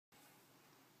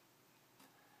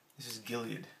This is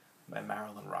Gilead by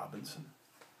Marilynne Robinson.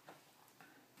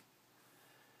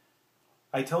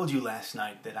 I told you last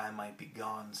night that I might be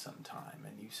gone sometime,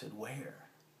 and you said, where?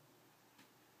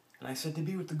 And I said, to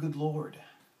be with the good Lord.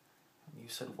 And you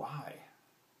said, why?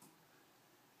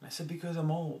 And I said, because I'm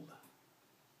old.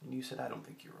 And you said, I don't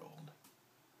think you're old.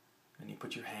 And you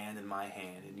put your hand in my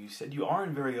hand, and you said, you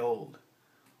aren't very old,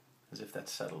 as if that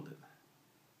settled it.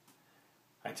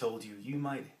 I told you, you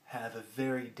might have a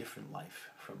very different life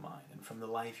from mine, and from the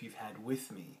life you've had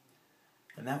with me,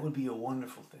 and that would be a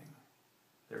wonderful thing.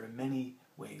 There are many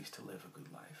ways to live a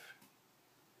good life.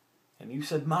 And you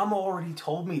said, Mama already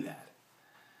told me that.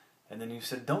 And then you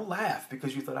said, don't laugh,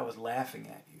 because you thought I was laughing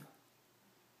at you.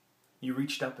 You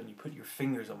reached up and you put your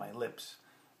fingers on my lips,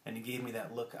 and you gave me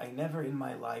that look I never in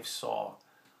my life saw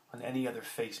on any other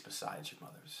face besides your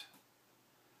mother's.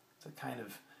 It's a kind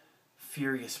of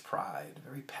furious pride,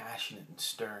 very passionate and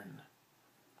stern.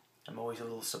 I'm always a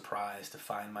little surprised to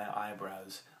find my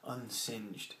eyebrows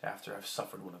unsinged after I've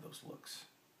suffered one of those looks.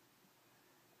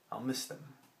 I'll miss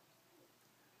them.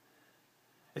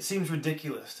 It seems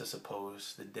ridiculous to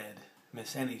suppose the dead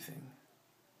miss anything.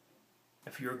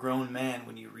 If you're a grown man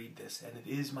when you read this, and it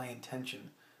is my intention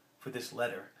for this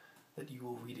letter that you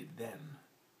will read it then,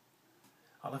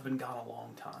 I'll have been gone a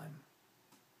long time.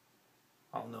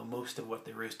 I'll know most of what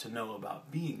there is to know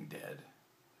about being dead,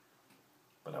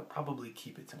 but I'll probably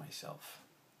keep it to myself.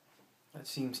 That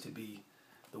seems to be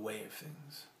the way of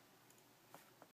things.